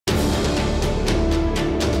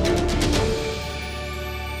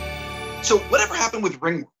So whatever happened with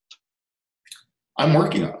Ringworld? I'm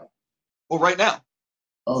working on it. Well, right now.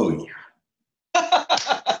 Oh, yeah.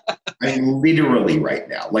 I mean, literally right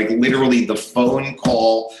now. Like, literally the phone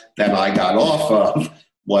call that I got off of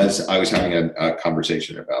was I was having a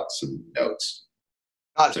conversation about some notes.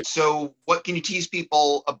 Got it. So what can you tease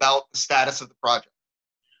people about the status of the project?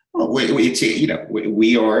 Well,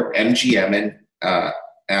 we are, MGM and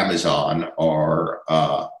Amazon are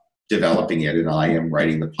developing it, and I am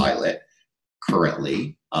writing the pilot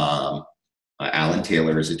currently. Alan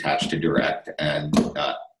Taylor is attached to direct, and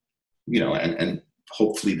and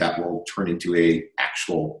hopefully that will turn into a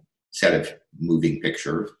actual set of moving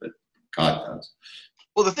pictures. But God knows.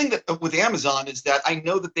 Well, the thing that with Amazon is that I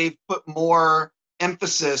know that they've put more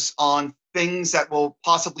emphasis on things that will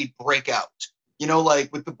possibly break out. You know,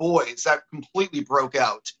 like with The Boys, that completely broke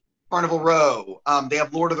out. Carnival Row. They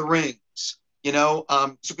have Lord of the Rings. So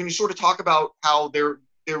can you sort of talk about how they're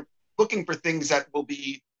looking for things that will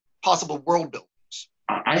be possible world builders?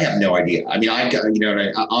 I have no idea. I mean,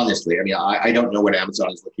 honestly, I don't know what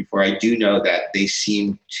Amazon is looking for. I do know that they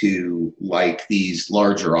seem to like these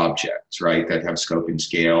larger objects, right, that have scope and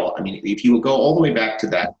scale. I mean, if you go all the way back to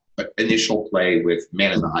that initial play with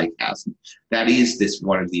Man in the High Castle, that is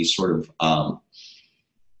one of these sort of,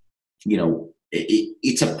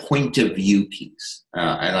 it's a point of view piece.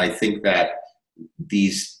 And I think that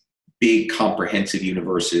these big comprehensive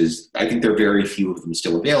universes, I think there are very few of them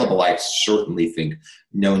still available. I certainly think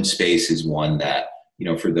Known Space is one that,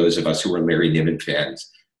 for those of us who are Larry Niven fans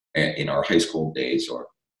in our high school days, or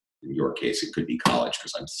in your case, it could be college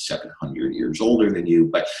because I'm 700 years older than you,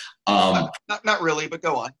 but not really, but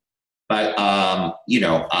go on. But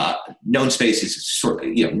Known Space is sort of,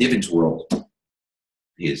 Niven's world,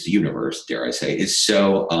 his universe, dare I say, is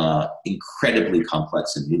so incredibly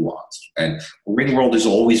complex and nuanced. And Ringworld has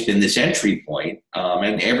always been this entry point,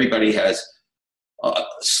 and everybody has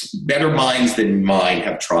better minds than mine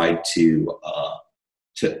have tried to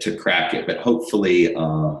crack it. But hopefully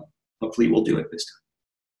we'll do it this time.